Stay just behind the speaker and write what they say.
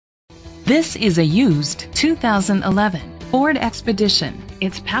This is a used 2011 Ford Expedition.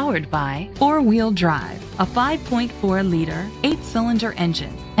 It's powered by four-wheel drive, a 5.4-liter, 8-cylinder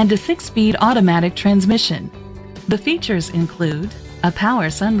engine, and a 6-speed automatic transmission. The features include a power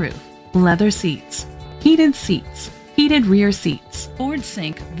sunroof, leather seats, heated rear seats, Ford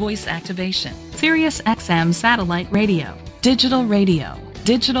Sync voice activation, Sirius XM satellite radio, digital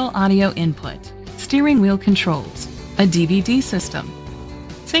audio input, steering wheel controls, a DVD system.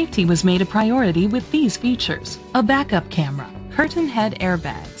 Safety was made a priority with these features: a backup camera, curtain head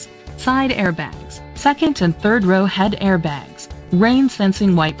airbags, side airbags, second and third row head airbags, rain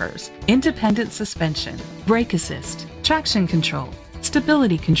sensing wipers, independent suspension, brake assist, traction control,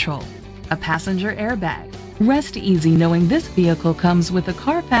 stability control, a passenger airbag. Rest easy knowing this vehicle comes with a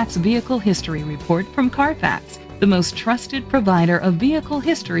Carfax Vehicle History Report from Carfax, the most trusted provider of vehicle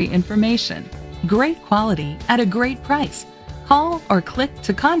history information. Great quality at a great price. Call or click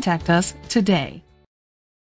to contact us today.